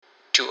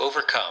To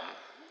overcome,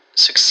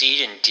 succeed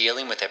in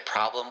dealing with a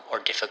problem or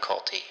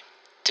difficulty,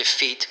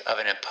 defeat of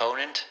an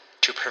opponent,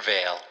 to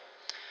prevail,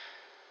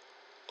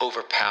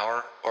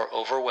 overpower or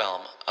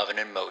overwhelm of an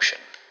emotion.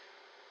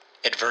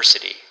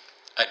 Adversity,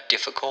 a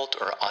difficult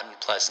or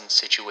unpleasant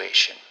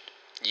situation.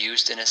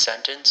 Used in a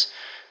sentence,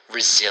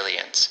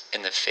 resilience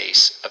in the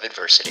face of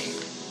adversity.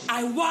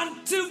 I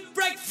want to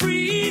break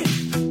free.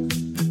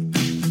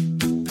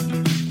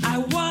 I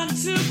want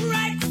to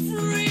break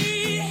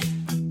free.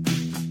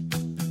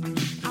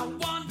 I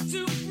want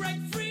to break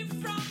free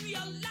from your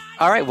life.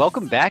 All right,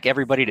 welcome back,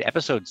 everybody, to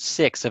episode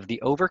 6 of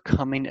the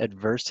Overcoming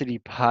Adversity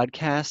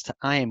podcast.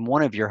 I am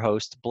one of your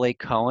hosts, Blake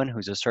Cohen,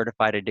 who's a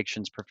certified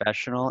addictions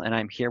professional, and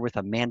I'm here with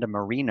Amanda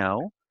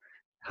Marino.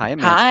 Hi,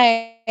 Amanda.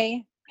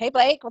 Hi. Hey,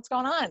 Blake. What's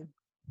going on?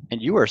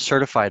 And you are a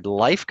certified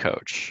life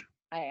coach.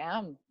 I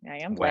am,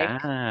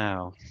 Blake.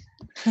 Wow.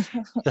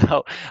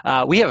 So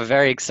we have a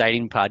very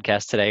exciting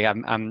podcast today.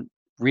 I'm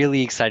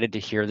really excited to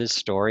hear this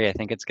story. I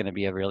think it's going to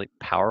be a really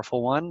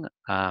powerful one.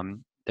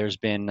 There's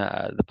been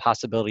the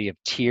possibility of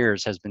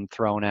tears has been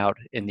thrown out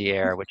in the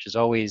air, which is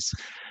always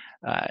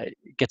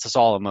gets us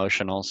all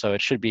emotional. So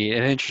it should be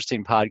an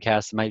interesting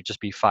podcast. It might just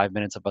be 5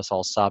 minutes of us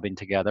all sobbing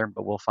together,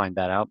 but we'll find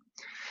that out.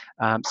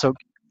 So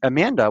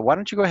Amanda, why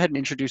don't you go ahead and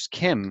introduce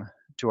Kim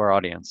to our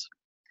audience?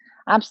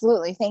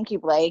 Absolutely. Thank you,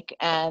 Blake.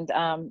 And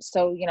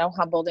so,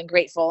 humbled and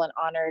grateful and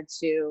honored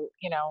to,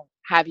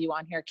 have you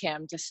on here,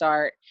 Kim, to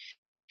start.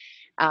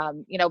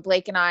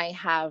 Blake and I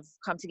have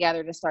come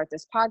together to start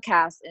this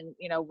podcast, and,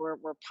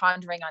 we're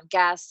pondering on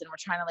guests, and we're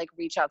trying to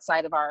reach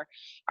outside of our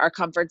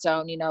comfort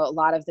zone. A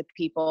lot of the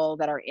people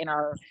that are in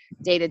our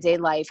day-to-day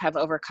life have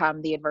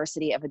overcome the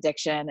adversity of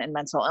addiction and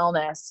mental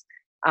illness,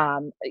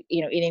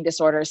 eating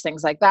disorders,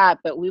 things like that.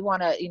 But we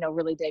want to,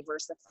 really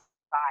diversify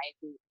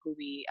who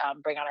we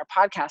bring on our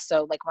podcast.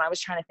 So when I was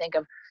trying to think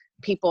of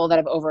people that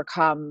have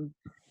overcome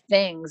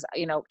things,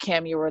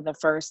 Kim, you were the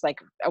first,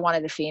 I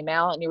wanted a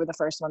female, and you were the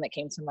first one that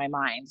came to my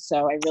mind.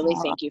 So I really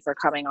thank you for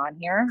coming on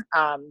here.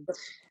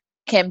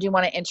 Kim, do you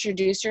want to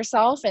introduce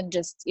yourself? And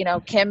just,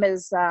 Kim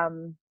is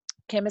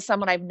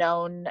someone I've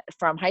known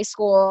from high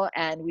school,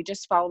 and we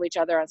just follow each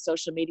other on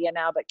social media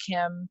now. But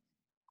Kim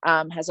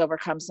has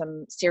overcome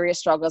some serious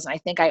struggles. And I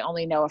think I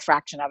only know a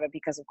fraction of it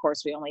because, of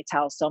course, we only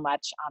tell so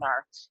much on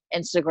our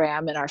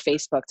Instagram and our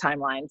Facebook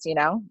timelines,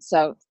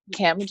 So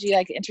Kim, would you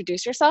like to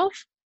introduce yourself?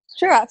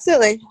 Sure,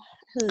 absolutely.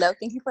 Hello,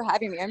 thank you for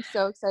having me. I'm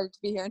so excited to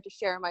be here and to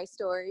share my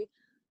story.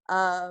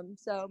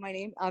 So my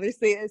name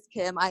obviously is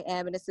Kim. I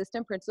am an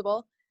assistant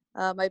principal.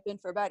 I've been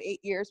for about 8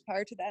 years.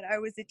 Prior to that, I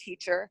was a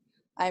teacher.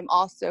 I'm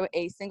also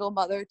a single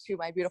mother to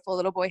my beautiful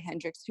little boy,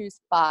 Hendrix,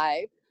 who's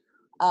 5.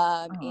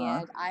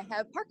 And I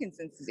have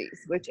Parkinson's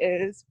disease, which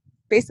is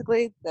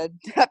basically the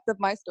depth of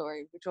my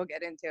story, which we'll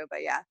get into.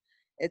 But yeah,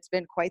 it's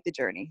been quite the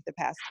journey.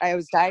 I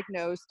was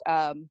diagnosed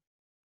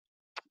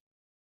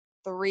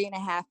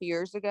 3.5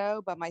 years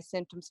ago, but my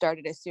symptoms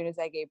started as soon as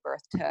I gave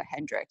birth to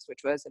Hendrix, which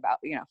was about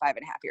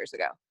 5.5 years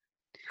ago.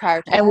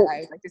 Prior to that, I would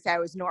like to say I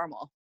was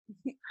normal.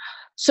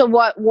 So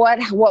what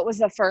was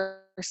the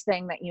first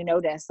thing that you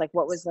noticed?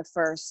 What was the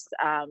first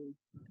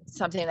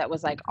something that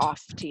was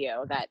off to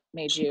you that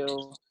made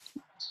you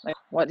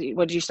what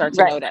did you start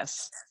to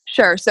notice?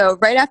 Sure. So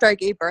right after I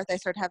gave birth, I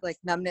started to have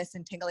numbness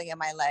and tingling in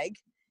my leg.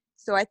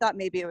 So I thought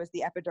maybe it was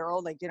the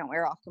epidural, didn't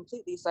wear off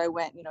completely. So I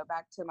went,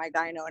 back to my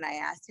gyno, and I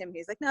asked him.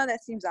 He's like, no,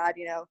 that seems odd.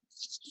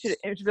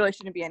 It really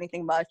shouldn't be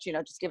anything much.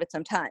 Just give it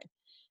some time.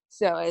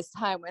 So as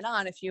time went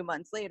on, a few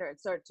months later, it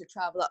started to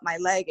travel up my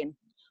leg, and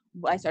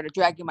I started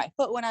dragging my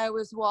foot when I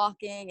was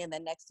walking. And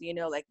then next thing you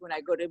know, when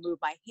I go to move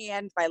my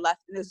hand, and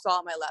this is all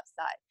on my left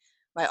side,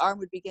 my arm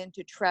would begin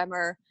to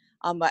tremor.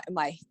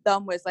 My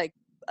thumb was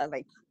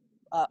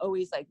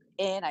always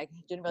in. I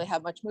didn't really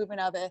have much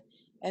movement of it.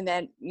 And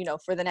then,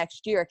 for the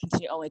next year, it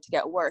continued only to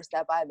get worse.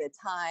 That by the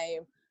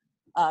time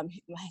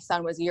my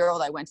son was a year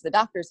old, I went to the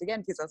doctors again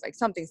because I was like,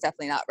 something's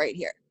definitely not right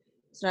here.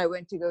 So I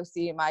went to go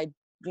see my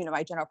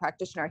general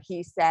practitioner.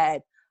 He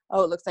said,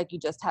 oh, it looks like you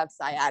just have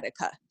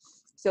sciatica.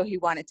 So he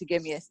wanted to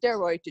give me a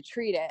steroid to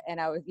treat it. And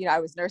I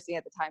was nursing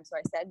at the time. So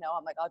I said, no,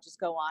 I'm I'll just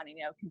go on and,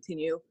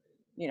 continue,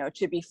 it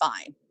should be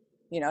fine.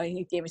 And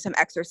he gave me some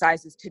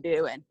exercises to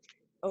do. And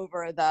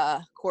over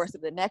the course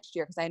of the next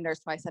year, because I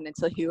nursed my son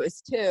until he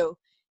was 2,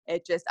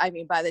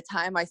 by the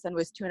time my son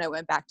was 2 and I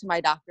went back to my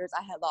doctors,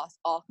 I had lost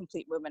all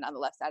complete movement on the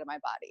left side of my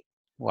body.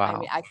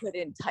 Wow. I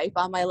couldn't type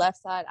on my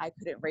left side. I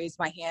couldn't raise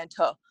my hand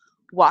to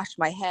wash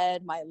my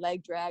head. My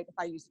leg dragged. If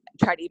I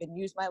tried to even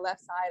use my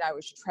left side, I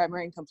was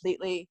tremoring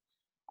completely.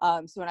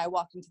 So when I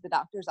walked into the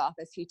doctor's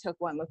office, he took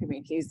one look at me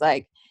and he's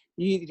like,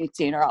 you need to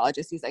see a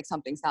neurologist. He's like,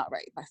 something's not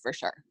right, for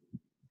sure.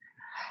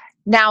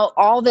 Now,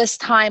 all this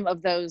time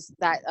of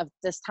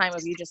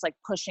you just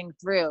pushing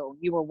through,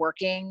 you were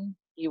working,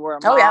 you were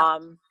a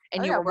mom,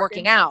 and you were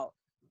working out.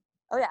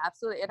 Oh yeah,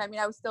 absolutely. And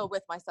I was still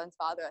with my son's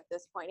father at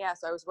this point. Yeah.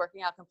 So I was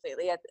working out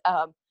completely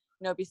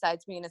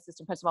besides being an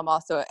assistant principal, I'm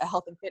also a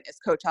health and fitness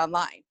coach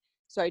online.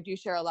 So I do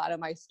share a lot of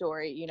my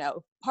story.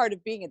 Part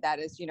of being at that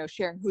is,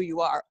 sharing who you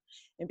are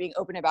and being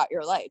open about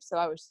your life. So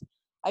I was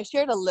I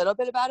shared a little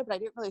bit about it, but I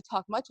didn't really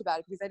talk much about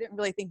it because I didn't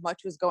really think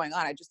much was going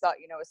on. I just thought,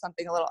 it was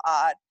something a little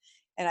odd,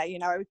 and I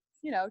would,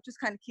 just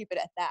kind of keep it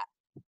at that.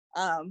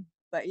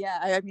 But yeah,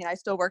 I mean, I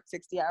still worked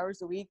 60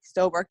 hours a week,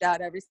 still worked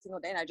out every single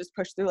day, and I just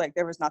pushed through like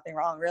there was nothing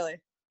wrong, really.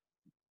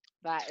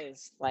 That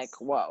is like,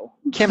 whoa.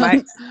 Kim,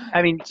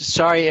 I mean,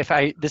 sorry if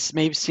this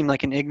may seem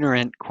like an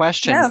ignorant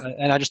question, No.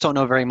 And I just don't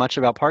know very much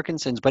about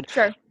Parkinson's, but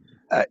Sure.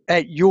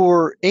 At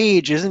your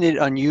age, isn't it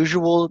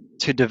unusual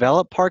to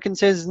develop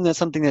Parkinson's? Isn't that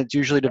something that's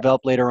usually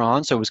developed later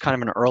on? So it was kind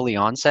of an early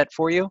onset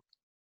for you?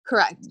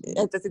 Correct.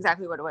 That's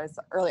exactly what it was,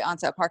 early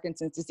onset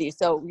Parkinson's disease.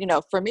 So,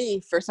 for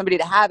me, for somebody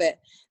to have it,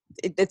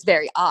 it's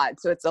very odd.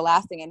 So it's the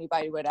last thing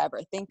anybody would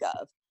ever think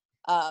of.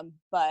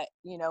 But,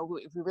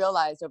 we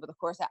realized over the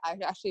course, I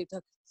actually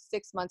took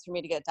 6 months for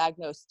me to get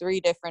diagnosed, 3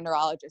 different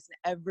neurologists,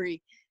 and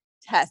every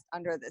test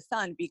under the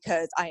sun,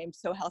 because I am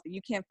so healthy.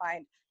 You can't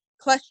find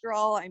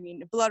cholesterol. I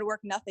mean, blood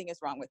work, nothing is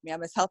wrong with me.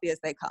 I'm as healthy as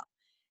they come.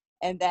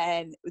 And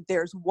then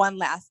there's one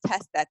last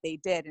test that they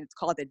did, and it's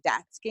called a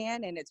DAT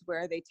scan, and it's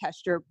where they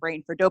test your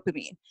brain for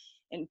dopamine.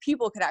 And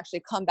people could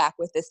actually come back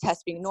with this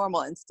test being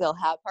normal and still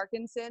have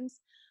Parkinson's.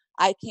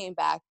 I came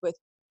back with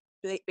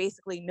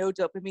basically no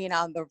dopamine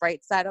on the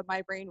right side of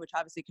my brain, which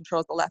obviously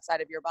controls the left side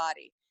of your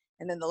body.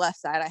 And then the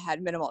left side, I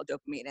had minimal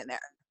dopamine in there.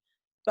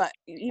 But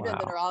even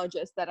the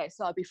neurologist that I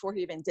saw before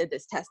he even did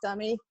this test on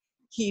me,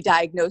 he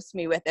diagnosed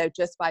me with it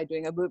just by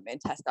doing a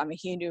movement test on me.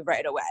 He knew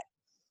right away.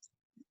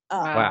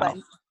 Wow.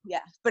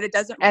 But it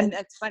doesn't, and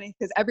it's funny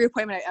because every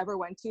appointment I ever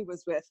went to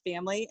was with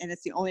family, and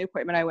it's the only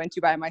appointment I went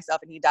to by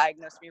myself, and he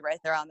diagnosed me right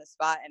there on the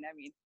spot. And I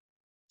mean,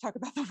 talk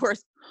about the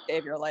worst day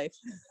of your life.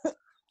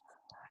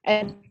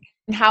 And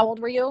how old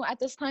were you at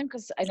this time?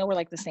 Because I know we're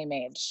like the same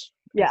age.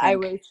 Yeah, I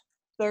was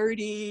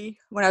 30.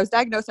 When I was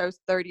diagnosed, I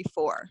was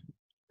 34.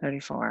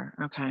 34.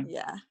 Okay.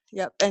 Yeah.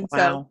 Yep. And Wow.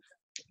 so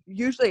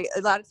usually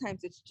a lot of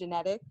times it's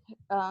genetic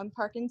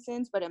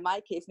Parkinson's, but in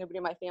my case, nobody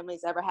in my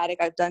family's ever had it.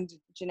 I've done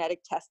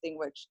genetic testing,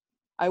 which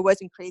I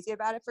wasn't crazy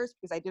about at first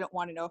because I didn't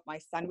want to know if my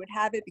son would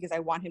have it, because I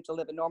want him to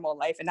live a normal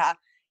life and not,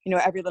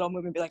 every little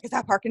movement be like, is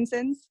that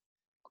Parkinson's?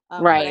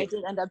 Right. But I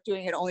did end up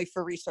doing it only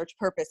for research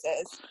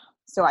purposes.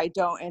 So I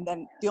don't. And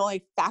then the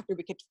only factor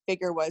we could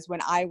figure was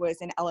when I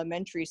was in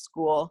elementary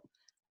school,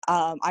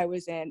 I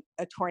was in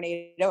a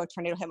tornado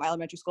hit my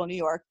elementary school in New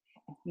York,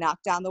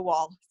 knocked down the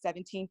wall,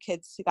 17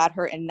 kids got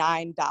hurt and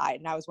 9 died.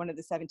 And I was one of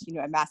the 17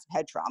 who had massive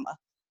head trauma.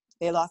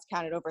 They lost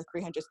count at over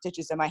 300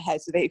 stitches in my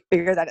head. So they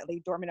figured that it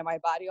lay dormant in my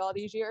body all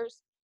these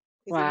years.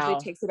 Because it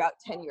usually takes about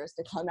 10 years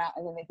to come out.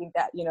 And then they think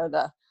that,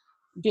 the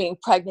being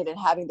pregnant and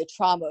having the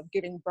trauma of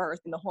giving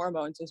birth and the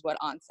hormones is what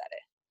onset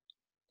it.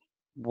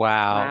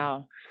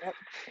 Wow. Yep.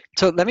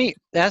 So let me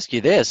ask you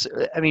this.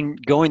 I mean,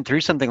 going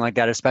through something like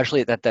that,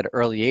 especially at that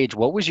early age,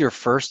 what was your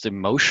first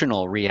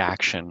emotional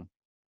reaction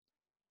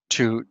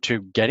to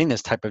getting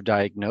this type of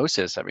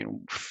diagnosis? I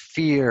mean,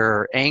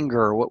 fear,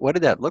 anger, what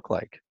did that look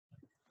like?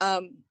 I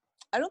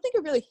don't think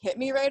it really hit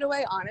me right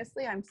away.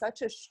 Honestly, I like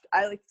to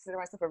consider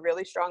myself a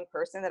really strong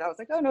person, that I was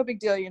like, oh, no big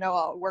deal.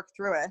 I'll work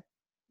through it.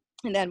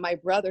 And then my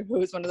brother, who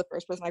was one of the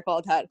first person I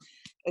called, had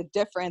a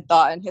different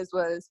thought. And his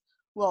was,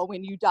 well,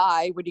 when you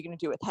die, what are you going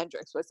to do with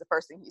Hendrix? Was the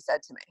first thing he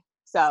said to me.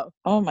 So,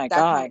 oh my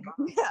God.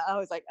 I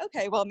was like,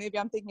 okay, well, maybe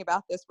I'm thinking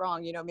about this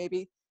wrong.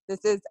 Maybe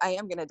I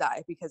am going to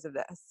die because of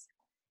this,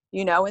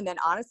 and then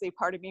honestly,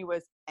 part of me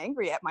was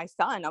angry at my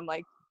son. I'm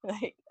like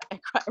I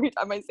cry every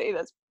time I say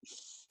this.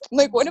 I'm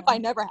like, what if I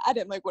never had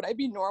him? Like, would I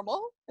be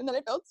normal? And then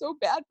I felt so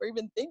bad for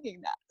even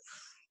thinking that,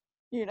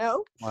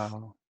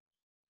 Wow.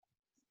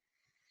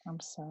 I'm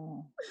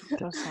so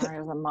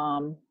sorry as a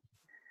mom.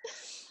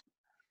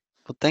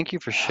 Well, thank you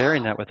for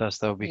sharing that with us,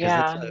 though, because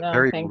it's a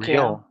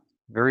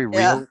very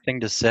real thing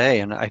to say.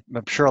 And I'm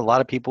sure a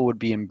lot of people would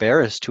be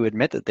embarrassed to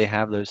admit that they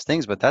have those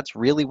things, but that's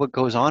really what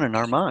goes on in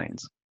our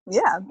minds.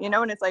 Yeah.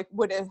 And it's like,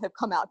 would it have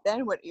come out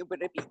then? Would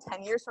it be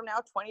 10 years from now,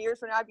 20 years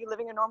from now, I'd be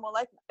living a normal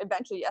life?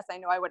 Eventually, yes, I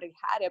know I would have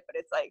had it, but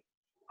it's like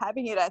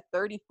having it at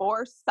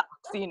 34 sucks.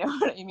 You know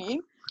what I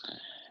mean?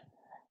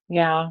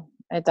 Yeah,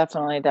 it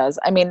definitely does.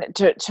 I mean,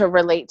 to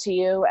relate to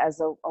you as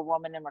a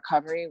woman in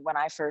recovery, when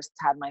I first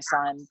had my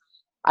son,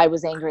 I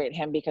was angry at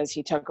him because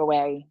he took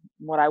away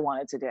what I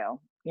wanted to do,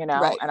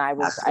 Right. And I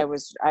was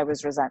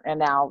resent. And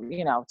now,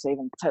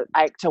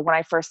 to when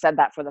I first said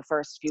that for the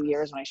first few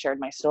years, when I shared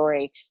my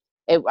story,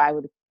 I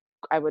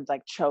would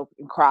like choke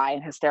and cry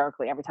and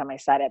hysterically every time I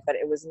said it, but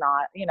it was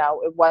not,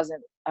 it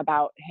wasn't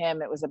about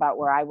him. It was about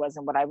where I was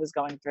and what I was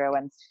going through,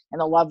 and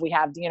the love we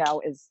have,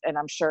 is, and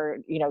I'm sure,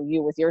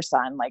 you with your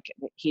son, like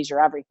he's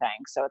your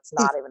everything. So it's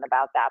not even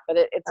about that, but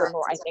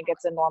I think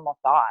it's a normal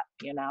thought,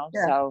 Yeah.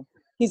 So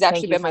he's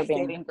actually been my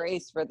saving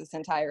grace for this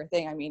entire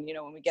thing. I mean,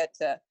 when we get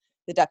to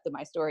the depth of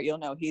my story, you'll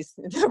know he's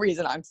the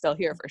reason I'm still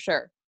here for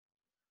sure.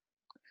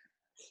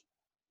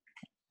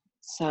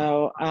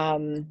 So,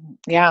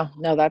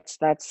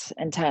 that's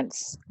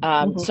intense.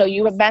 So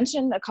you have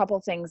mentioned a couple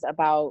things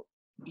about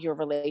your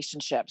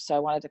relationship. So I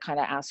wanted to kind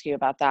of ask you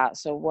about that.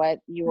 So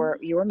you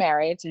were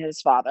married to his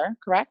father,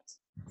 correct?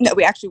 No,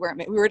 we actually weren't.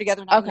 We were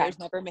together 9 Okay. years,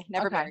 never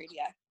Okay. married.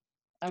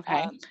 Yeah.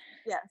 Okay.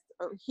 Yes.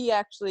 he's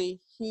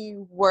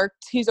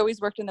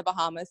always worked in the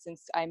Bahamas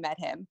since I met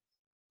him.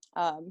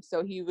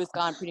 So he was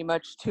gone pretty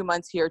much 2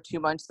 months here, 2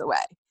 months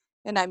away.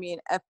 And I mean,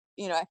 at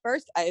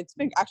first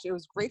it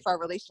was great for our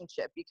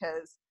relationship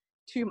because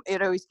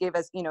it always gave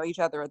us, each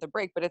other the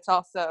break, but it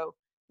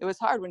was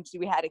hard when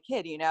we had a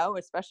kid,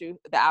 especially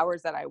the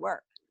hours that I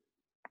work.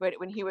 But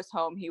when he was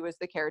home, he was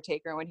the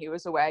caretaker. And when he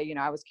was away,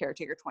 I was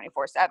caretaker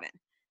 24/7.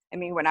 I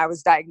mean, when I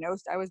was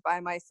diagnosed, I was by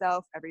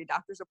myself. Every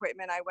doctor's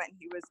appointment I went,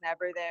 he was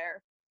never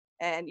there.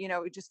 And,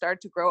 it just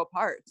started to grow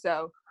apart.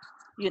 So,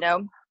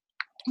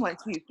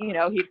 once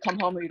he'd come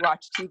home, we'd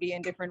watch TV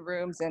in different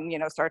rooms and,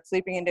 start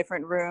sleeping in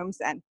different rooms.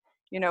 And,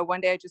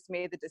 one day I just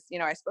made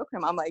I spoke to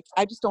him. I'm like,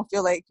 I just don't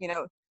feel like,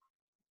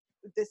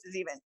 this is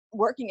even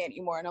working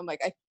anymore. And I'm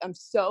like, I'm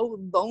so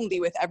lonely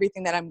with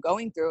everything that I'm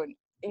going through. And,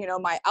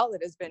 my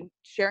outlet has been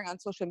sharing on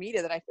social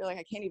media that I feel like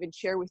I can't even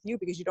share with you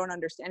because you don't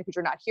understand because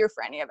you're not here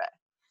for any of it,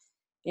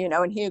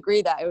 and he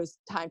agreed that it was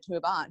time to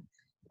move on.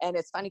 And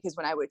it's funny because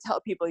when I would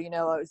tell people, we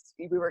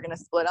were going to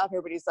split up,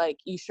 everybody's like,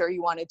 you sure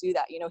you want to do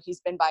that?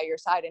 He's been by your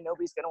side and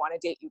nobody's going to want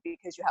to date you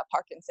because you have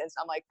Parkinson's.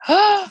 I'm like,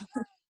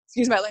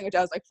 excuse my language.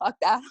 I was like, fuck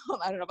that.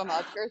 I don't know if I'm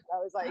allowed to curse. I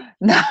was like,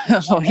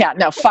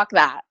 no, fuck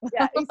that.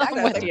 Yeah,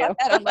 exactly. I was like, you. fuck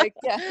that. I'm like,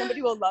 yeah,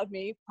 somebody will love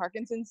me.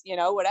 Parkinson's,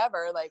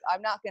 whatever. Like,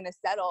 I'm not going to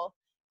settle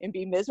and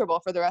be miserable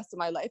for the rest of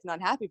my life and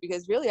unhappy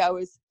because really I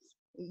was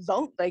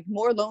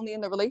more lonely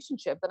in the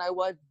relationship than I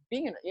was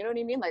being in it. You know what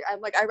I mean? Like,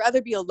 I'd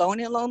rather be alone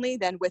and lonely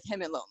than with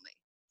him and lonely.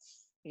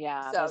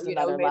 Yeah. So, we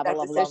made level that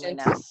of decision.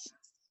 loneliness.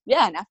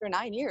 Yeah. And after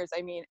 9 years,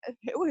 I mean,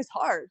 it was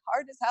hard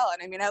as hell.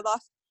 And I mean, I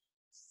lost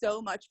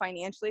so much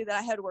financially that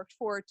I had worked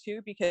for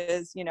too,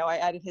 because, I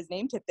added his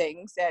name to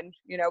things and,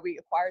 we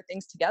acquired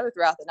things together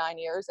throughout the 9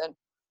 years. And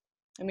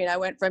I mean, I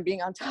went from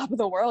being on top of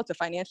the world to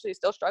financially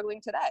still struggling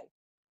today.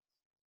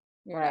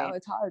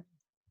 It's hard.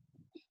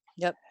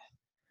 Yep.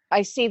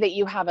 I see that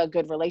you have a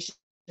good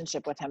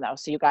relationship with him though.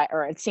 So you guys,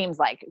 or it seems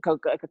like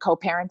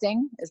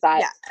co-parenting, is that?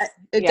 Yeah,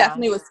 it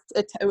definitely was.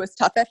 It was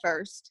tough at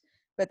first,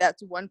 but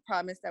that's one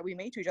promise that we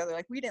made to each other.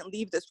 Like, we didn't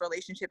leave this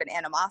relationship in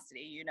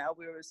animosity,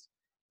 we was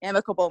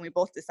amicable and we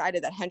both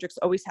decided that Hendrix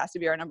always has to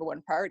be our number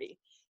one priority.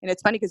 And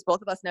it's funny because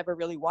both of us never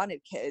really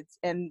wanted kids.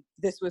 And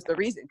this was the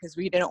reason, because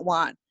we didn't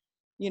want,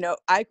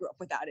 I grew up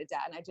without a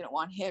dad and I didn't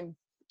want him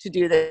to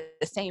do the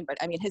same. But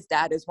I mean, his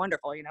dad is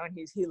wonderful, and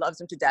he loves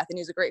him to death and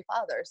he's a great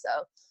father.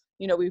 So,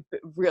 we've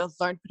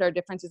learned to put our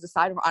differences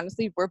aside. And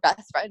honestly, we're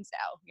best friends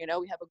now.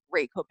 We have a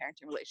great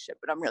co-parenting relationship,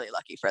 but I'm really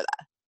lucky for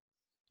that.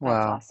 Wow.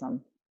 That's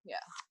awesome. Yeah.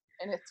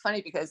 And it's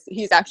funny because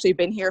he's actually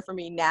been here for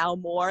me now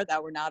more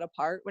that we're not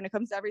apart when it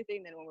comes to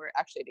everything than when we're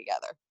actually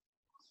together.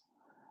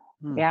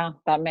 Yeah,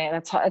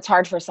 it's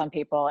hard for some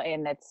people,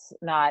 and it's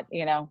not,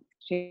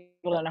 people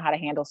don't know how to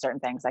handle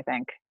certain things, I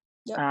think.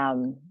 Yep.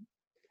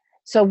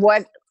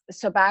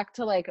 So back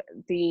to like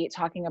the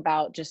talking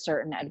about just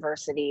certain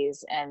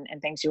adversities and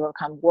things you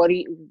overcome. What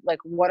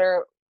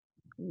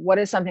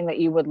is something that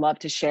you would love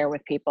to share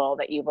with people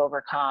that you've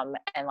overcome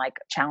and like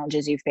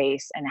challenges you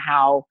face and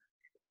how,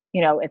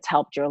 it's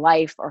helped your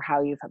life or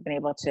how you've been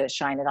able to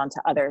shine it onto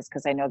others?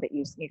 Because I know that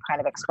you kind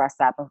of expressed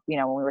that, when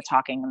we were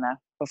talking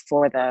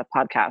before the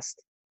podcast.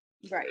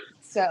 Right.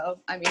 So,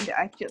 I mean,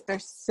 I feel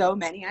there's so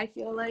many, I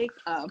feel like,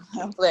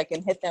 hopefully I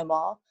can hit them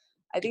all.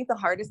 I think the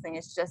hardest thing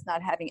is just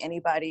not having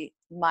anybody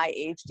my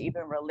age to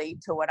even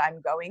relate to what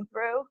I'm going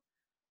through.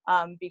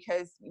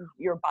 Because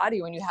your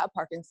body, when you have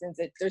Parkinson's,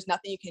 there's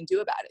nothing you can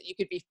do about it. You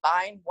could be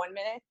fine 1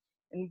 minute,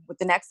 and with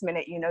the next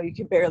minute, you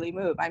can barely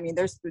move. I mean,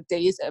 there's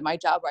days at my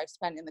job where I've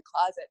spent in the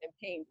closet in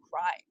pain,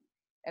 crying,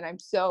 and I'm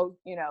so,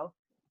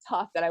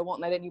 tough that I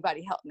won't let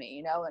anybody help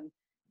me, and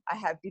I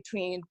have,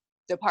 between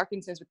the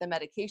Parkinson's with the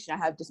medication, I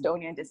have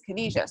dystonia and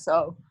dyskinesia.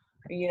 So,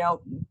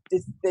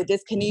 the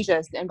dyskinesia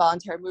is the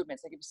involuntary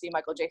movements. Like if you see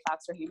Michael J.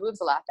 Fox where he moves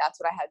a lot, that's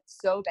what I had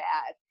so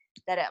bad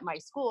that at my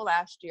school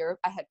last year,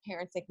 I had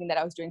parents thinking that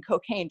I was doing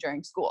cocaine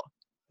during school.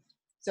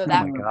 So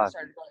that started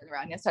going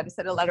around. Yes, I had to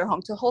send a letter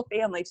home to the whole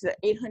family, to the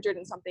 800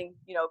 and something,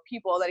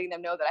 people, letting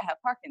them know that I have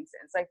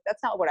Parkinson's. Like,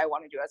 that's not what I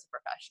want to do as a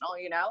professional,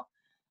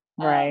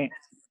 Right.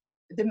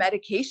 The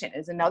medication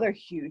is another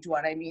huge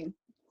one. I mean,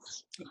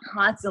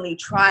 constantly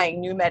trying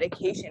new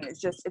medication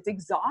is it's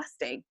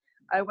exhausting.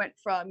 I went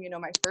from,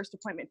 my first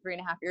appointment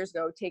 3.5 years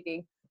ago,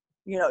 taking,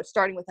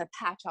 starting with a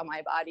patch on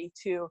my body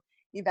to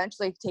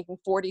eventually taking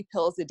 40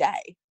 pills a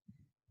day.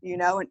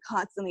 And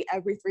constantly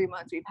every 3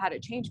 months we've had a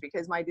change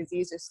because my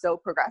disease is so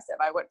progressive.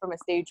 I went from a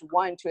stage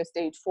 1 to a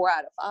stage 4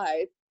 out of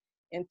 5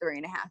 in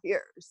 3.5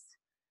 years.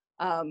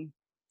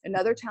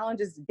 Another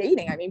challenge is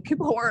dating. I mean,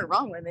 people weren't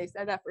wrong when they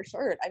said that for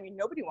sure. I mean,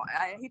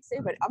 I hate to say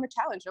it, but I'm a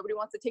challenge. Nobody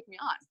wants to take me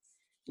on.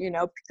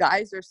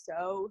 Guys are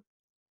so,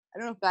 I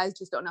don't know if guys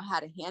just don't know how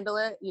to handle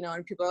it,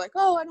 and people are like,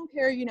 oh, I don't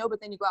care,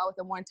 but then you go out with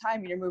them one time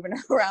and you're moving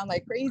around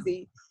like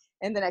crazy.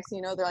 And the next thing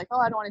you know, they're like, oh,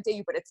 I don't want to date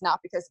you, but it's not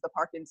because of the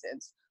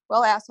Parkinson's.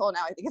 Well, asshole,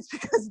 now I think it's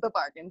because of the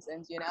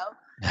Parkinson's,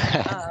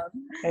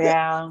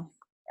 Yeah.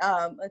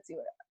 Let's see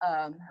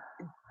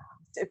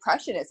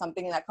depression is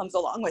something that comes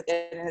along with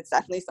it. And it's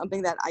definitely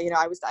something that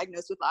I was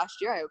diagnosed with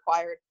last year. I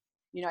acquired,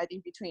 I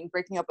think between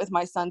breaking up with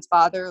my son's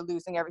father,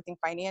 losing everything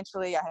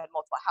financially, I had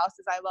multiple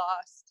houses I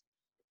lost,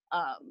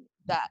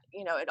 that,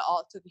 it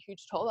all took a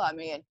huge toll on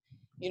me. And,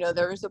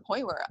 there was a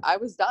point where I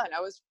was done.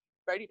 I was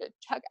ready to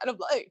check out of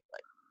life.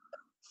 Like,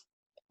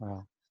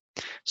 Wow.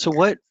 So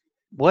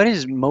what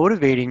is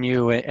motivating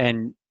you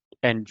and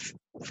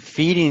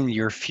feeding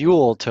your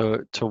fuel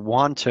to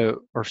want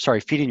to, or sorry,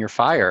 feeding your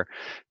fire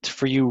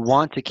for you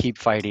want to keep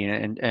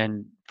fighting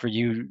and for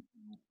you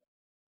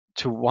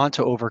to want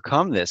to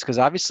overcome this? Because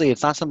obviously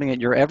it's not something that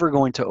you're ever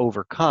going to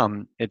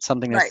overcome. It's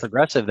something that's right.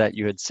 progressive that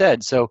you had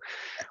said. So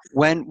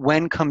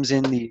when comes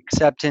in the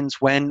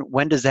acceptance?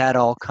 When does that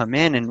all come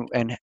in,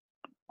 and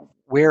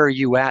where are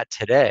you at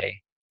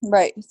today?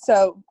 Right.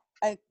 So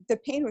the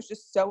pain was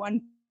just so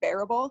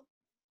unbearable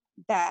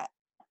that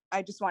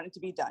I just wanted to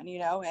be done,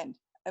 and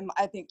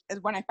I think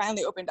when I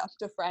finally opened up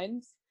to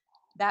friends,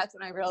 that's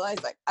when I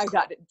realized, like, I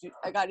got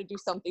to do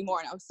something more.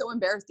 And I was so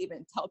embarrassed to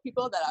even tell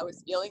people that I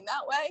was feeling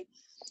that way.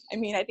 I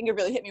mean, I think it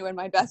really hit me when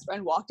my best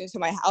friend walked into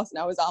my house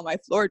and I was on my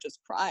floor just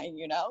crying,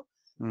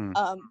 Hmm.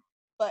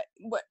 But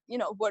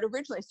what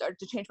originally started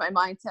to change my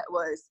mindset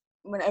was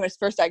when I was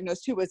first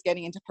diagnosed too, was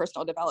getting into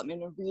personal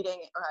development and reading,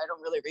 or I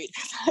don't really read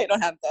because I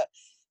don't have the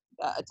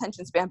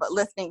attention span, but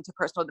listening to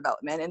personal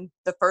development. And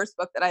the first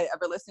book that I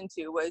ever listened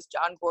to was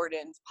John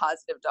Gordon's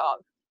Positive Dog.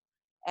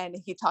 And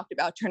he talked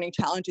about turning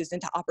challenges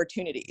into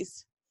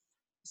opportunities.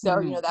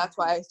 So, that's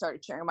why I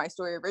started sharing my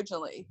story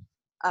originally.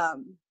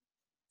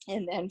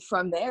 And then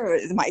from there,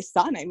 my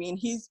son, I mean,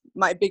 he's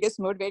my biggest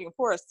motivating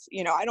force.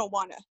 I don't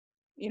want to,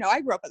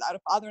 I grew up without a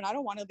father and I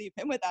don't want to leave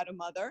him without a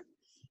mother.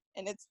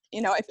 And it's, I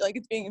feel like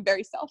it's being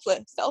very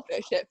selfish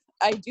if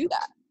I do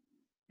that.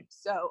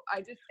 So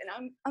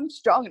I'm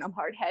strong and I'm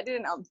hard headed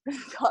and I'm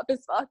tough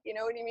as fuck, you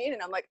know what I mean?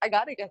 And I'm like, I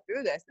got to get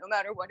through this no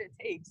matter what it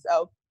takes.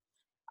 So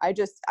I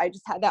just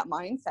had that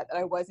mindset that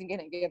I wasn't going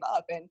to give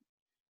up. And,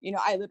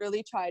 I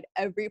literally tried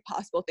every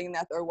possible thing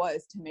that there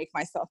was to make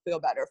myself feel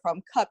better,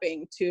 from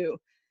cupping to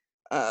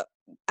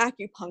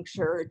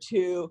acupuncture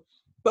to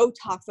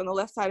Botox on the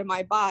left side of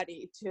my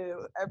body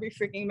to every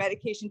freaking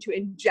medication to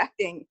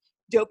injecting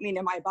dopamine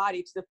in my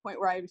body to the point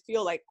where I would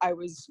feel like I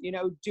was,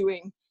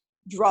 doing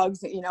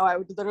drugs. I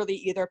would literally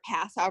either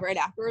pass out right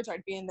afterwards or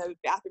I'd be in the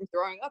bathroom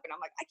throwing up. And I'm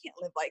like, I can't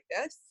live like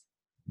this.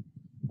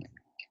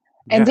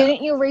 And Yeah.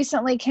 didn't you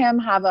recently, Kim,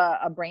 have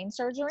a brain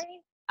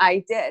surgery?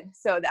 I did.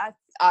 So that's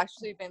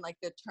actually been like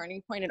the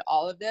turning point in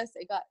all of this.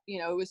 It got,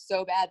 it was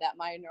so bad that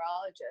my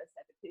neurologist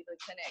at the Cleveland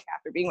Clinic,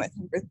 after being with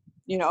him for,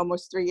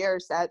 almost 3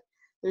 years, said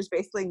there's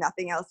basically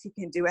nothing else he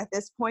can do at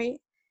this point.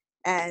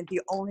 And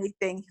the only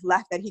thing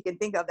left that he can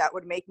think of that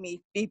would make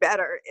me be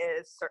better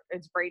is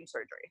brain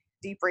surgery,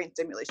 deep brain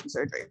stimulation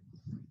surgery.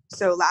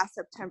 So last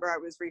September, I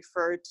was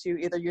referred to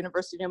either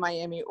University of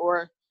Miami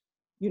or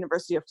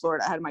University of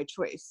Florida. I had my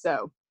choice.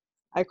 So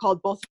I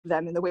called both of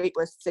them, and the wait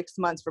was 6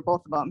 months for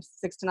both of them,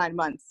 6 to 9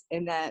 months.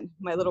 And then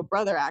my little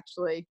brother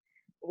actually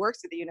works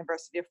at the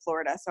University of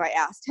Florida. So I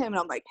asked him, and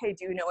I'm like, hey,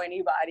 do you know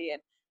anybody in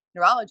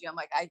neurology? I'm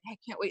like, I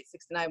can't wait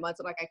 6 to 9 months.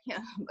 I'm like, I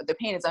can't, the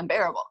pain is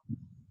unbearable.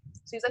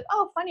 So he's like,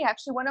 oh, funny,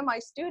 actually, one of my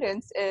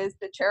students is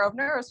the chair of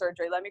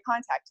neurosurgery. Let me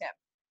contact him.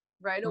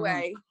 Right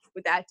away,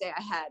 with that day,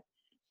 I had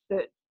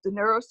the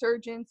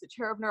neurosurgeons, the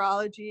chair of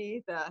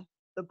neurology,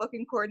 the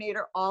booking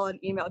coordinator, all an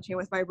email chain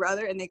with my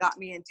brother, and they got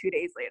me in 2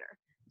 days later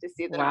to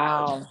see the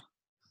neurologist.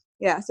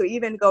 Yeah, so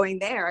even going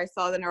there, I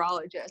saw the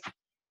neurologist,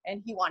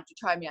 and he wanted to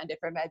try me on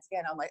different meds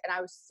again. I'm like, and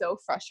I was so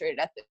frustrated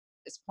at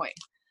this point.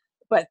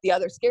 But the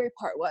other scary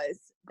part was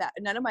that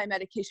none of my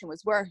medication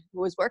was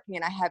working,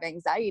 and I have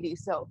anxiety.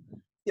 So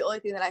the only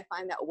thing that I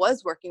find that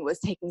was working was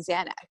taking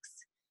Xanax.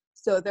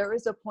 So there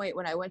was a point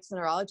when I went to the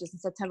neurologist in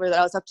September that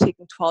I was up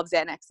taking 12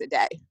 Xanax a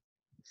day.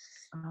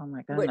 Oh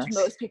my goodness. Which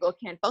most people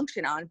can't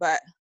function on, but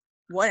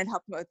one, it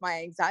helped me with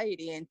my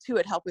anxiety, and two,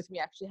 it helped with me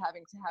actually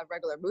having to have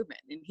regular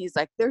movement. And he's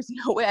like, there's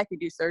no way I could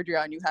do surgery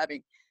on you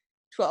having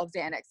 12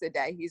 Xanax a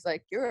day. He's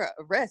like, you're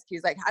a risk.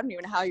 He's like, I don't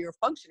even know how you're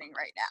functioning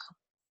right now.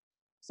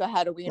 So I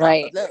had to wean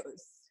off of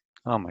those.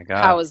 Oh my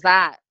God. How was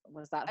that?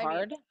 Was that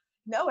hard?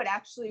 No, it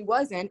actually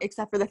wasn't,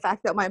 except for the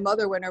fact that my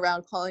mother went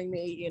around calling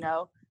me,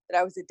 that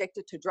I was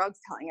addicted to drugs,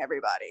 telling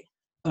everybody.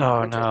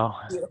 Oh no.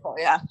 Beautiful,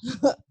 yeah.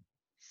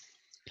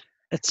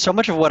 It's so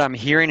much of what I'm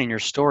hearing in your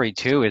story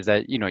too is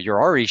that,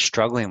 you're already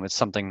struggling with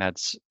something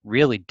that's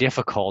really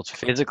difficult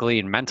physically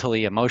and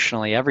mentally,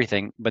 emotionally,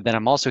 everything. But then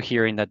I'm also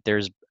hearing that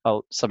there's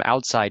some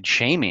outside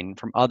shaming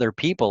from other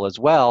people as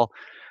well,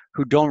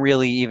 who don't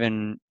really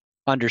even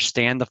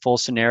understand the full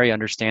scenario,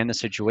 understand the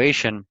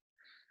situation.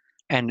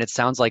 And it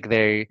sounds like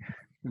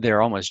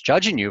they're almost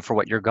judging you for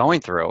what you're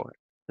going through.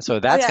 So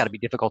that's got to be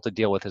difficult to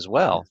deal with as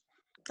well.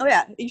 Oh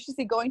yeah, you should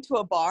see, going to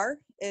a bar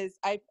is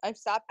I've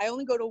stopped. I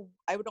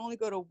would only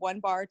go to one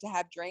bar to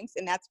have drinks,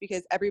 and that's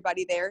because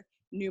everybody there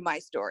knew my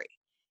story.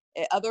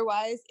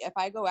 Otherwise, if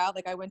I go out,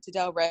 like I went to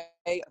Delray,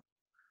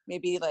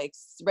 maybe like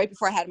right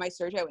before I had my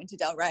surgery, I went to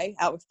Delray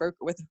out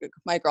with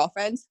my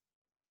girlfriends.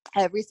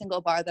 Every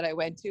single bar that I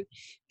went to,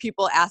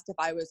 people asked if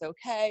I was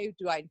okay.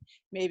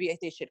 Maybe if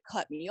they should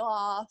cut me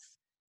off.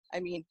 I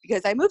mean,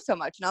 because I move so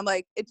much, and I'm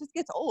like, it just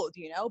gets old,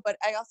 you know, but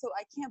I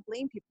can't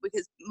blame people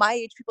because my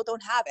age people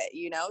don't have it,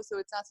 you know, so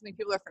it's not something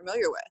people are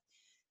familiar with.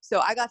 So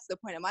I got to the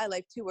point in my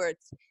life too, where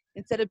it's,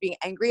 instead of being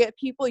angry at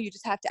people, you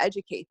just have to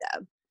educate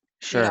them.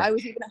 You know,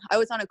 Sure. I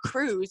was on a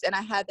cruise, and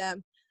I had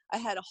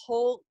a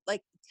whole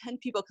like 10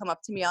 people come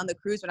up to me on the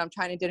cruise when I'm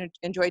trying to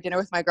enjoy dinner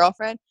with my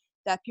girlfriend,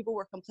 that people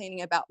were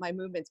complaining about my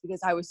movements because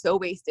I was so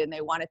wasted, and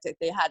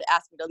they had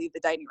asked me to leave the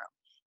dining room.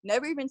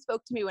 Never even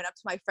spoke to me, went up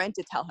to my friend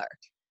to tell her.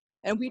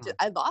 And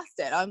I lost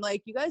it. I'm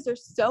like, you guys are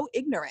so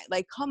ignorant.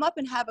 Like, come up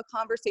and have a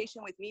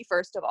conversation with me,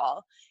 first of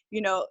all,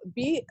 you know,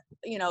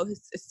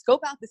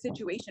 scope out the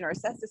situation or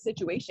assess the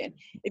situation.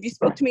 If you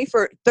spoke to me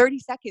for 30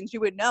 seconds, you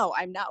would know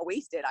I'm not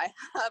wasted. I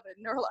have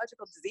a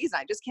neurological disease,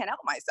 and I just can't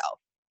help myself.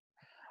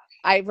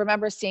 I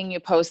remember seeing you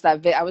post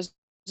that I was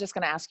just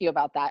going to ask you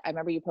about that. I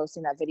remember you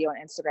posting that video on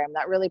Instagram.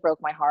 That really broke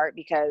my heart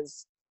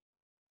because,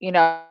 you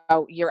know,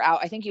 you're out.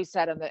 I think you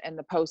said in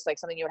the post, like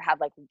something you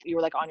had like, you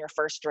were like on your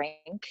first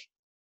drink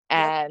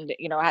and,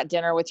 you know, at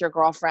dinner with your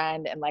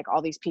girlfriend, and like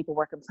all these people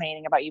were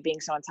complaining about you being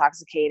so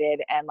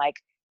intoxicated, and like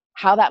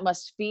how that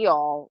must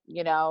feel,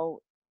 you know,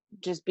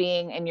 just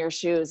being in your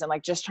shoes and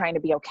like just trying to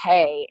be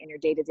okay in your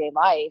day-to-day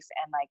life,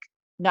 and like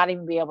not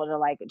even be able to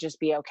like just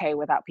be okay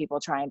without people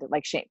trying to,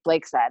 like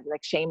Blake said,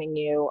 like shaming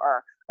you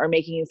or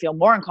making you feel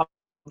more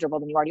uncomfortable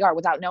than you already are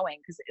without knowing.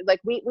 Because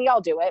like we all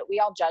do it. We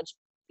all judge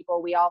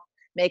people. We all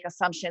make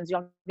assumptions.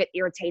 You'll get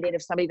irritated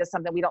if somebody does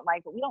something we don't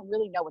like, but we don't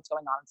really know what's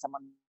going on in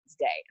someone's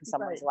day, in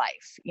someone's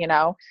life, you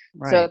know?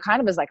 Right. So it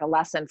kind of is like a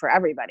lesson for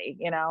everybody,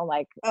 you know,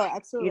 like, Oh,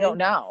 absolutely. you don't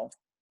know.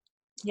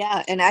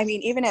 Yeah. And I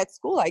mean, even at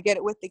school, I get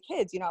it with the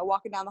kids, you know,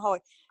 walking down the hallway,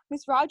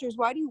 Miss Rogers,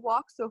 why do you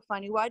walk so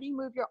funny? Why do you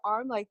move your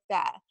arm like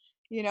that?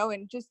 You know,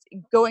 and just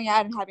going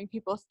out and having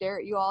people stare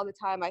at you all the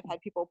time. I've had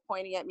people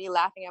pointing at me,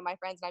 laughing at my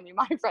friends. And I mean,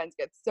 my friends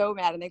get so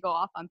mad and they go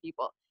off on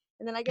people.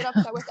 And then I get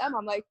upset with them.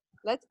 I'm like,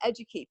 let's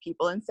educate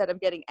people instead of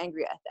getting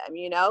angry at them,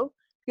 you know,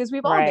 because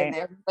we've all been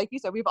there. Like you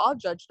said, we've all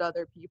judged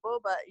other people.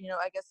 But, you know,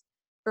 I guess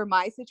for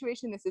my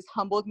situation, this has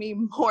humbled me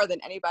more than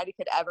anybody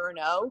could ever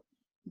know,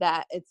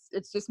 that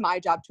it's just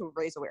my job to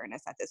raise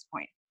awareness at this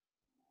point.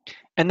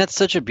 And that's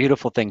such a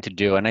beautiful thing to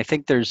do. And I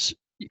think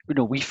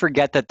we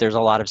forget that there's a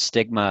lot of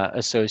stigma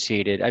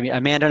associated. I mean,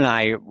 Amanda and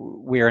I,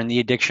 we're in the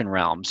addiction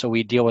realm, so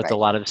we deal with a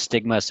lot of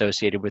stigma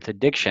associated with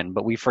addiction,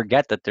 but we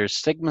forget that there's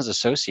stigmas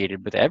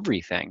associated with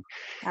everything.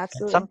 And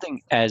Absolutely.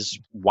 something as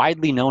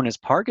widely known as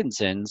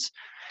Parkinson's,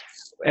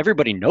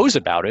 everybody knows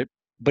about it,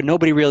 but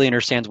nobody really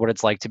understands what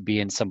it's like to be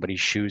in somebody's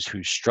shoes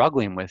who's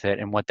struggling with it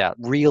and what that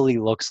really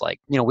looks like.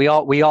 You know, we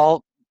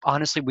all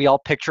honestly, we all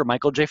picture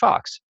Michael J.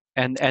 Fox.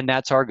 And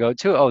that's our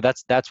go-to. Oh,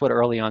 that's what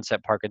early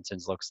onset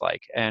Parkinson's looks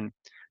like, and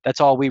that's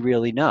all we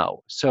really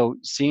know. So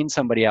seeing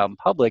somebody out in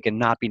public and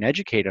not being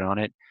educated on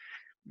it,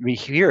 we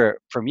hear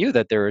from you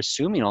that they're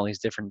assuming all these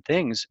different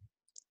things,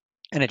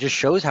 and it just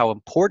shows how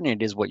important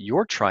it is what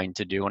you're trying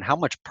to do and how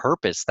much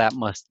purpose that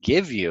must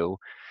give you,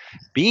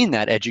 being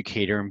that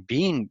educator and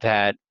being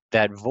that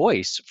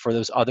voice for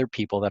those other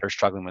people that are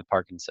struggling with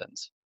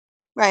Parkinson's.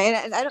 Right.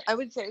 And I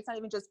would say it's not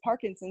even just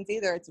Parkinson's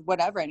either. It's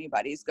whatever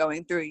anybody's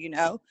going through, you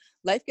know,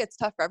 life gets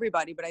tough for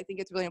everybody, but I think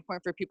it's really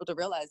important for people to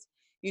realize,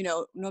 you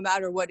know, no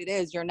matter what it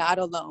is, you're not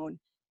alone,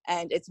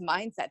 and it's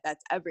mindset.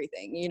 That's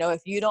everything. You know, if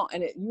you don't,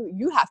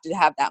 you have to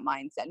have that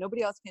mindset.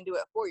 Nobody else can do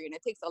it for you. And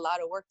it takes a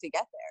lot of work to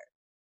get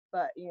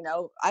there. But, you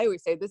know, I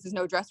always say this is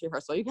no dress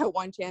rehearsal. You get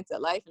one chance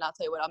at life, and I'll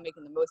tell you what, I'm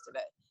making the most of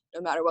it,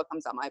 no matter what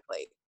comes on my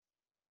plate.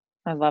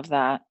 I love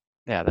that.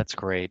 Yeah, that's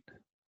great.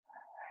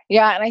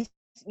 Yeah. And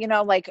you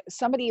know, like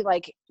somebody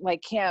like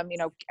Kim, you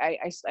know, I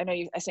know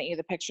I sent you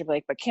the picture,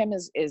 Blake, but Kim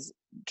is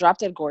drop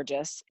dead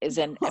gorgeous, is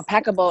in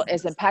impeccable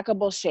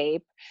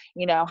shape,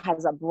 you know,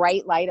 has a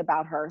bright light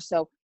about her.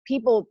 So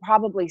people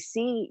probably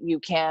see you,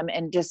 Kim,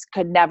 and just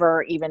could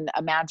never even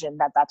imagine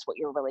that that's what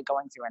you're really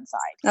going through inside,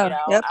 you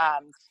know, Yep.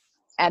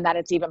 And that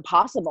it's even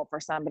possible for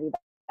somebody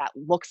that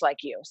looks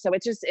like you. So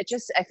it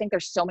just, I think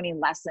there's so many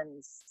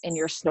lessons in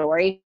your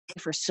story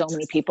for so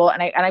many people.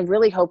 And I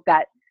really hope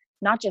that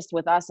not just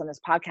with us on this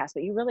podcast,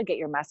 but you really get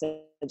your message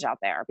out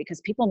there,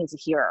 because people need to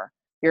hear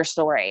your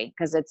story,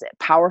 because it's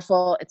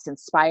powerful. It's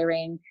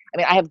inspiring. I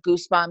mean, I have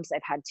goosebumps.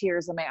 I've had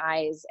tears in my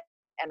eyes.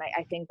 And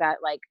I think that,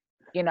 like,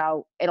 you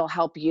know, it'll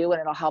help you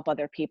and it'll help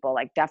other people.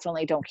 Like,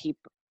 definitely don't keep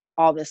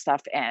all this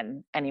stuff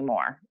in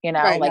anymore. You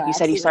know, like you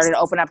said, you started to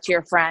open up to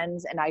your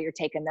friends and now you're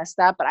taking this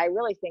step. But I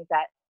really think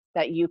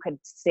that you could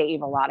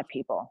save a lot of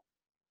people.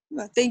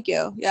 Well, thank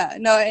you. Yeah,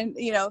 no, and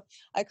you know,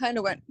 I kind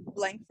of went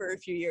blank for a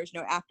few years, you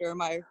know, after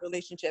my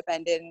relationship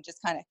ended, and just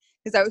kind of,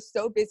 because I was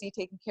so busy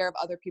taking care of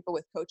other people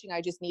with coaching,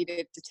 I just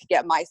needed to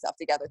get myself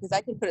together, because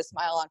I can put a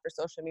smile on for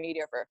social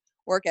media for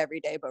work every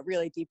day, but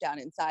really deep down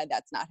inside,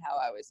 that's not how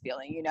I was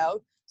feeling, you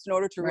know. So in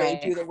order to really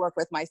do the work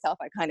with myself,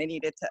 I kind of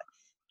needed to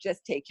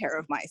just take care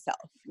of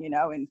myself, you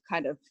know, and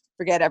kind of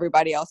forget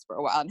everybody else for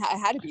a while. And I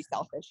had to be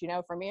selfish, you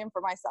know, for me and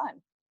for my son.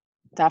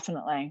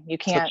 Definitely. You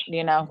can't,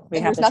 you know, we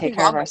And have there's to take nothing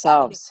care of wrong with that. I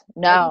think- ourselves. I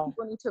think No.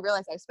 people need to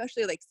realize that,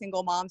 especially like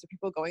single moms or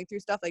people going through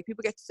stuff, like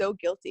people get so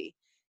guilty.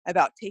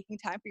 about taking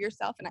time for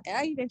yourself. And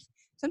I even,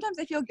 sometimes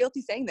I feel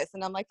guilty saying this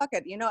and I'm like, fuck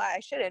it, I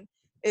shouldn't,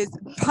 is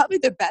probably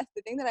the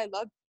thing that I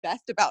love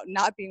best about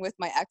not being with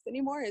my ex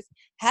anymore is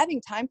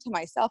having time to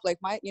myself. Like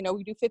we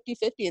do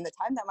 50-50, and the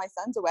time that my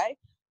son's away,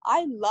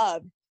 I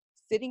love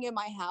sitting in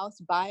my house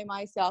by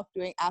myself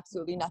doing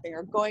absolutely nothing,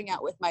 or going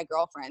out with my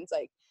girlfriends.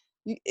 Like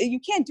you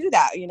can't do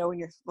that, when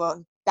you're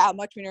that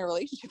much when you're in a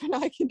relationship. And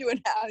I can do it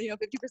now, 50%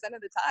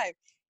 of the time.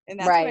 And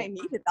that's what I Right.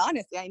 needed.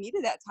 Honestly, I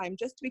needed that time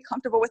just to be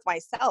comfortable with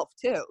myself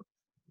too.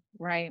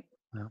 Right.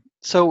 Yeah.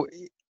 So,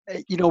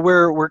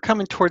 we're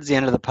coming towards the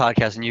end of the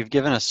podcast, and you've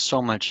given us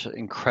so much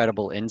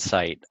incredible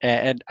insight.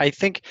 And I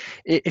think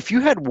if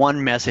you had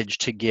one message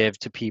to give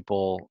to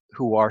people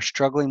who are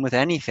struggling with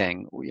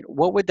anything,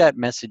 what would that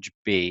message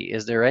be?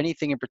 Is there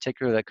anything in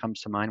particular that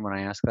comes to mind when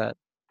I ask that?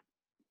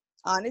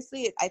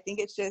 Honestly, I think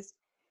it's just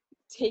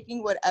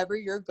taking whatever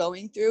you're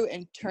going through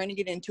and turning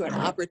it into an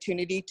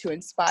opportunity to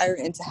inspire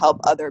and to help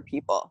other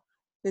people.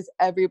 Because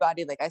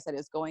everybody, like I said,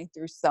 is going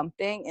through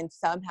something, and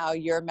somehow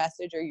your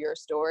message or your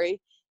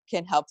story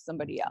can help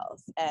somebody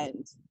else.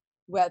 And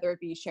whether it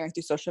be sharing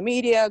through social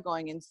media,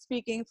 going and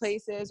speaking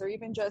places, or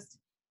even just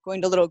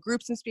going to little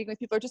groups and speaking with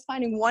people, or just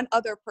finding one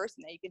other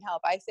person that you can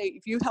help. I say,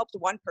 if you helped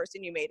one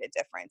person, you made a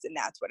difference. And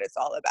that's what it's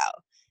all about.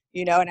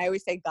 And I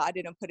always say, God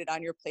didn't put it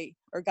on your plate,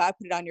 or God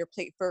put it on your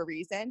plate for a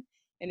reason.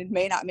 And it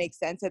may not make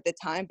sense at the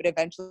time, but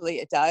eventually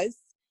it does.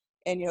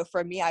 And,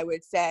 for me, I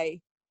would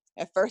say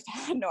at first I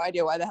had no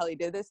idea why the hell he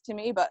did this to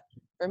me. But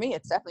for me,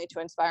 it's definitely to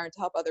inspire and to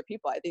help other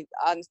people. I think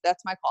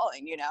that's my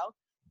calling,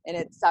 and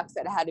it sucks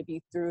that it had to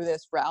be through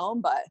this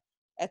realm. But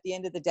at the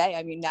end of the day,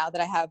 I mean, now that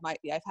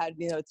I've had,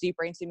 deep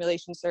brain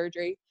stimulation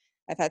surgery,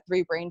 I've had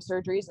 3 brain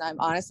surgeries, and I'm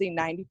honestly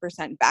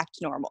 90% back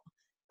to normal.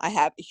 I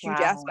have a huge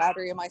ass Wow.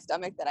 battery in my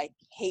stomach that I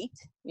hate,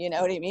 you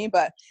know what I mean?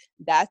 But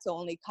that's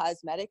only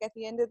cosmetic at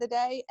the end of the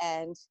day.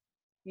 And,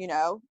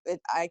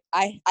 I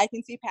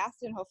can see past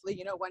it, and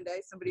hopefully, one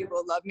day somebody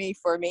will love me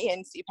for me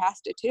and see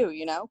past it too,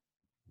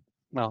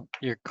 Well,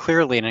 you're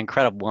clearly an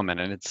incredible woman,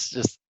 and it's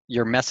just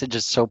your message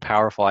is so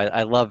powerful.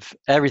 I love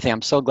everything.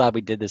 I'm so glad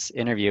we did this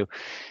interview.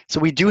 So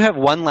we do have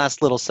one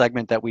last little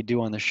segment that we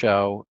do on the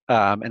show,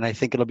 and I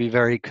think it'll be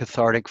very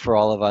cathartic for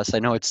all of us. I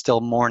know it's still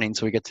morning,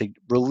 so we get to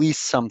release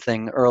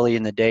something early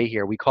in the day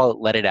here. We call it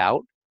 "Let It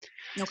Out,"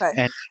 Okay.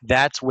 and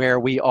that's where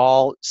we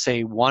all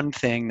say one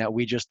thing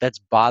that's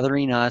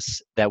bothering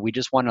us, that we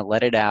just want to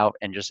let it out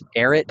and just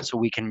air it, so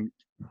we can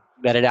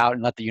let it out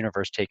and let the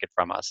universe take it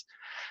from us.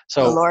 Oh,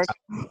 So Lord.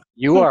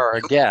 you are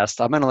our guest.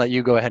 I'm going to let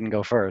you go ahead and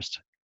go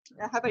first.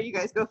 How about you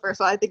guys go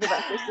first while I think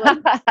about this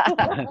one?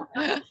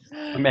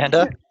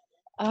 Amanda?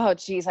 Oh,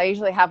 geez. I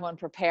usually have one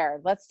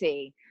prepared. Let's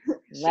see.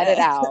 Let it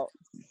Shit. out.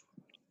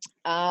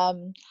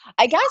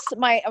 I guess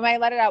my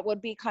let it out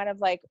would be kind of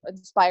like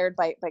inspired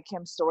by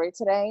Kim's story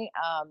today.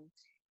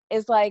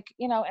 Is like,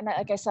 and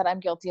like I said, I'm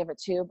guilty of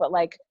it too, but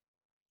like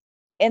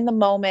in the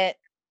moment,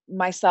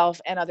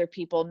 myself and other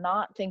people,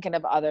 not thinking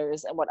of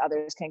others and what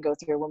others can go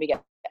through when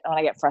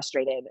I get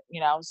frustrated,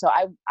 So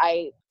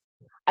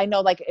I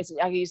know, like,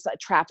 I use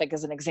traffic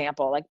as an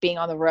example, like being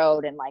on the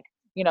road and like,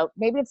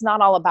 maybe it's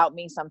not all about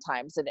me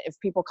sometimes. And if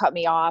people cut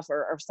me off,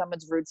 or if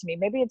someone's rude to me,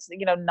 maybe it's,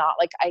 not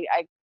like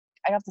I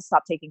have to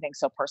stop taking things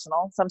so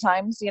personal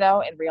sometimes,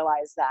 and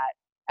realize that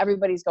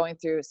everybody's going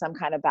through some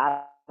kind of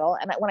battle.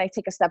 And when I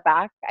take a step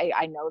back,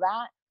 I know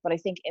that. But I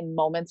think in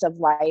moments of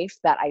life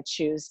that I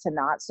choose to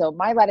not. So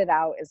my let it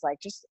out is like,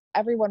 just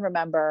everyone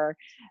remember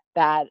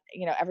that,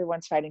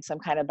 everyone's fighting some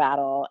kind of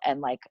battle,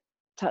 and like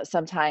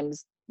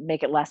sometimes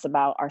make it less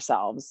about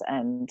ourselves,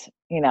 and,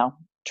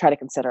 try to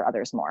consider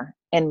others more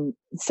in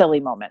silly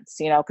moments,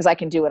 because I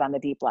can do it on the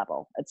deep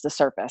level. It's the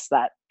surface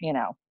that,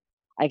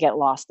 I get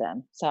lost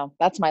in. So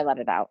that's my let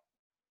it out.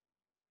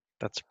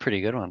 That's a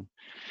pretty good one.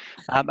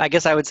 I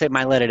guess I would say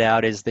my let it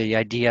out is the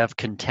idea of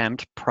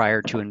contempt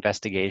prior to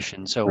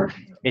investigation. So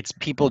it's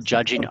people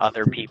judging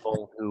other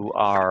people who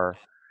are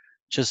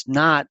just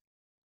not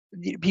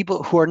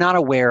people who are not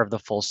aware of the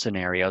full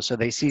scenario. So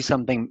they see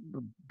something,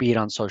 be it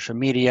on social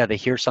media, they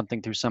hear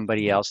something through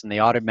somebody else, and they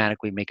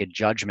automatically make a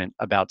judgment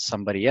about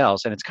somebody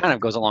else. And it's kind of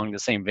goes along the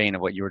same vein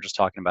of what you were just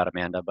talking about,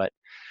 Amanda, but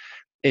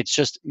it's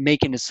just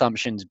making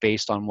assumptions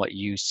based on what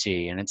you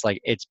see. And it's like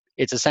it's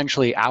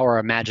essentially our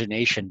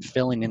imagination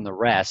filling in the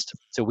rest.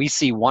 So we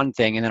see one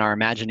thing, and then our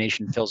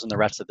imagination fills in the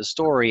rest of the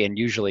story, and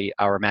usually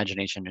our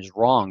imagination is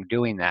wrong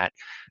doing that.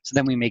 So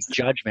then we make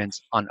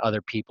judgments on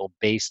other people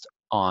based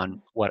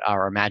on what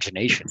our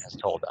imagination has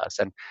told us.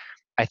 And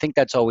I think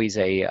that's always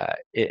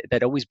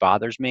that always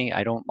bothers me.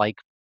 I don't like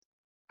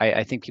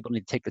I think people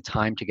need to take the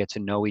time to get to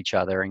know each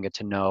other and get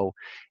to know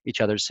each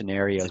other's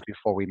scenarios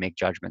before we make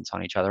judgments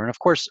on each other. And of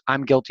course,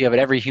 I'm guilty of it.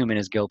 Every human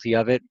is guilty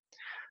of it.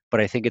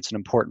 But I think it's an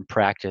important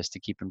practice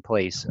to keep in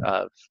place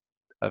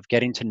of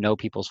getting to know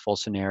people's full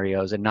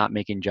scenarios and not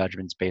making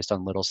judgments based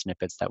on little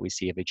snippets that we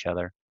see of each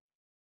other.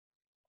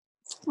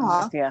 I'm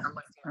Aw. with you.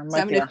 I'm So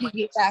I'm with going you.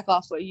 to piggyback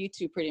off what you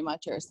two pretty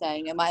much are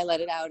saying. And my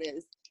let it out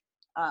is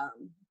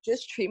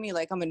just treat me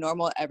like I'm a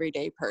normal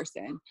everyday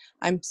person.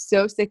 I'm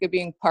so sick of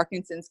being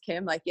Parkinson's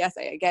Kim. Like, yes,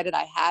 I get it.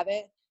 I have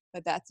it.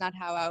 but that's not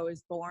how I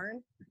was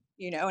born,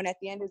 you know. And at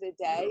the end of the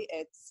day,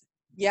 it's,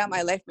 yeah,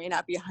 my life may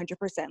not be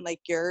 100%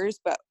 like yours,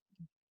 but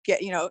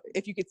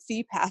if you could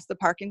see past the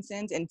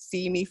Parkinson's and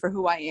see me for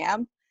who I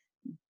am,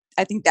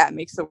 I think that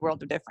makes a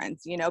world of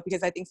difference, you know,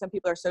 because I think some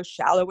people are so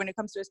shallow when it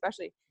comes to,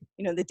 especially,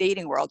 you know, the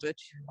dating world,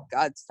 which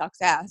God sucks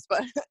ass,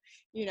 but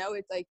you know,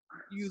 it's like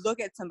you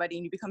look at somebody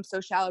and you become so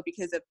shallow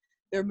because of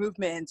their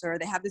movements, or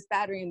they have this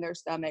battery in their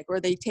stomach, or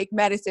they take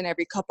medicine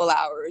every couple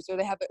hours, or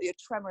they have a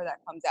tremor that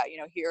comes out, you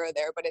know, here or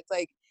there. But it's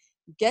like,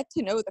 get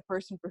to know the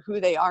person for who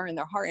they are in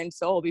their heart and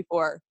soul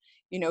before,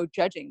 you know,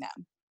 judging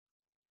them.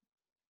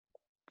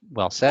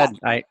 Well said.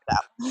 I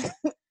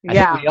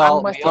Yeah, think we I'm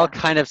all with we all you.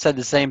 kind of said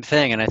the same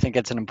thing, and I think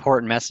it's an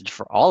important message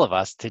for all of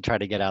us to try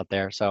to get out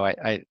there. So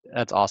I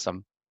that's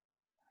awesome.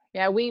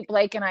 Yeah,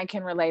 Blake and I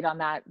can relate on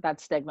that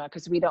stigma,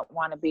 because we don't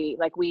want to be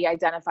like, we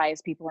identify as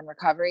people in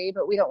recovery,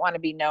 but we don't want to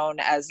be known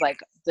as like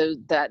the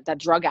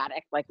drug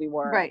addict like we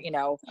were, Right. you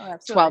know, Oh,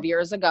 12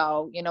 years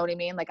ago. You know what I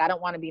mean? Like, I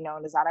don't want to be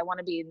known as that. I want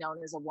to be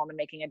known as a woman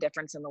making a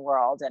difference in the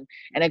world, and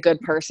a good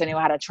person who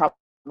had a troubled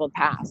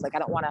past. Like,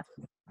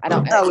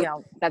 Oh, you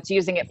know, that's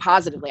using it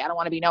positively. I don't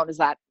want to be known as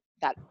that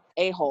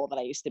a-hole that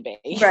I used to be.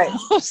 right.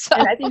 So,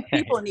 And I think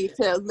people need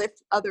to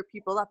lift other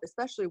people up,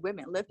 especially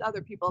women. Lift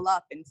other people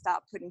up and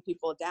stop putting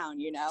people down,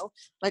 you know?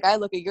 Like, I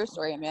look at your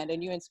story, Amanda,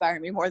 and you inspire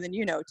me more than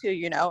you know, too,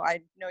 you know?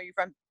 I know you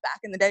from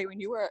back in the day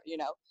when you were, you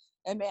know,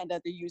 Amanda,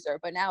 the user.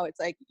 But now it's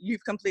like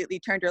you've completely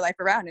turned your life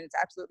around, and it's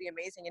absolutely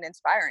amazing and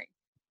inspiring,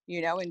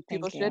 you know? And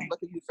people Thank you. should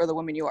look at you for the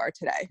woman you are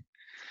today.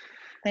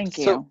 Thank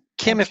So you.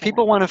 Kim, if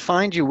people want to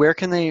find you, where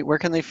can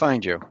they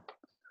find you?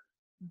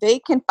 They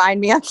can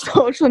find me on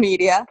social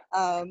media.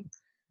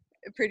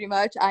 Pretty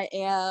much, I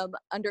am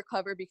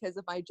undercover because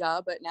of my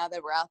job, but now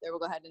that we're out there, we'll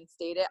go ahead and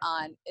state it.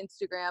 On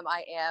Instagram,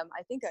 I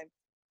think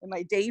I'm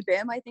my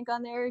Daybim, I think,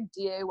 on there,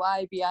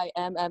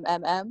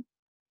 DayBimMmm.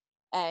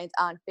 And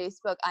on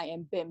Facebook, I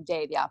am Bim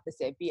Day, the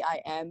opposite,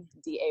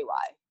 BIMDAY.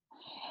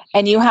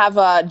 And you have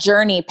a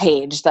journey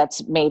page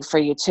that's made for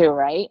you too,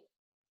 right?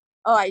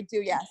 Oh, I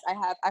do, yes. I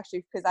have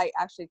actually, because I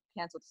actually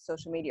canceled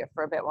social media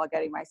for a bit while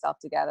getting myself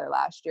together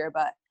last year.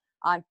 But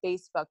on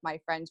Facebook, my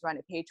friends run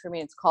a page for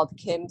me. It's called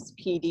Kim's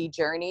PD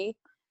Journey.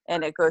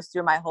 And it goes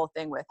through my whole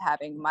thing with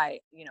having my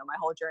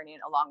whole journey,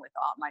 and along with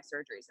all my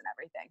surgeries and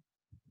everything.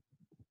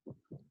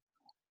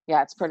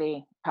 Yeah, it's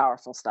pretty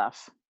powerful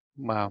stuff.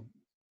 Wow.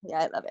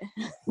 Yeah, I love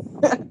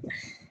it.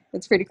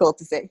 It's pretty cool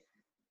to see.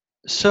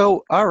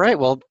 So, all right.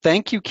 Well,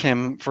 thank you,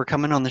 Kim, for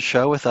coming on the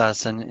show with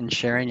us and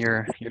sharing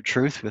your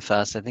truth with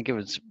us. I think it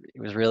was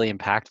really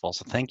impactful.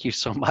 So thank you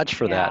so much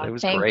for that. Yeah, It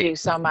was thank great. you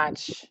so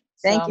much.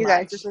 Thank So you,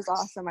 guys. much. This was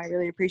awesome. I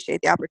really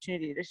appreciate the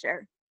opportunity to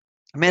share.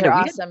 Amanda, You're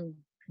awesome.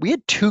 we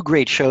had 2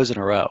 great shows in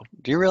a row.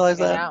 Do you realize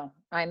that?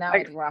 I know.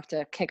 I- We're off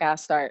to a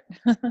kick-ass start.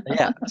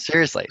 Yeah,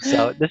 seriously.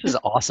 So this is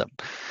awesome.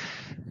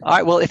 All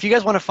right. Well, if you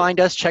guys want to find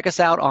us, check us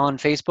out on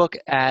Facebook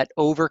at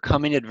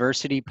Overcoming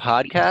Adversity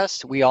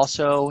Podcast. We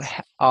also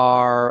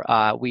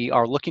are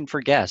looking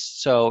for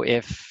guests. So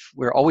if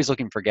we're always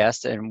looking for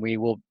guests, and we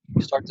will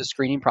start the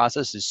screening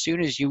process as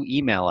soon as you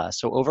email us.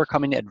 So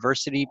Overcoming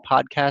Adversity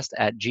Podcast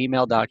at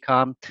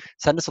gmail.com.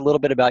 Send us a little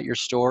bit about your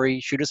story.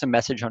 Shoot us a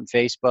message on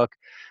Facebook.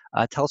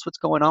 Tell us what's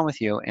going on with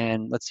you,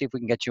 and let's see if we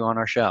can get you on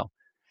our show.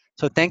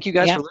 So thank you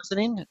guys Yeah. for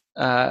listening.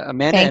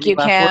 Amanda, Thank any you,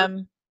 last words?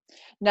 Kim.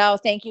 No,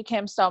 thank you,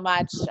 Kim, so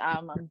much.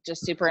 I'm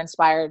just super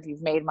inspired.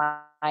 You've made my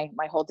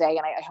whole day,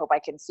 and I hope I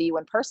can see you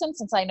in person,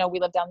 since I know we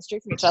live down the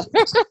street from each other.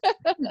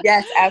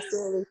 Yes,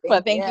 absolutely.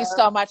 But thank you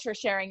so much for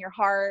sharing your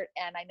heart,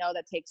 and I know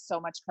that takes so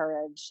much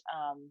courage,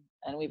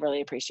 and we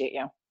really appreciate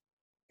you.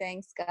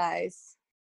 Thanks, guys.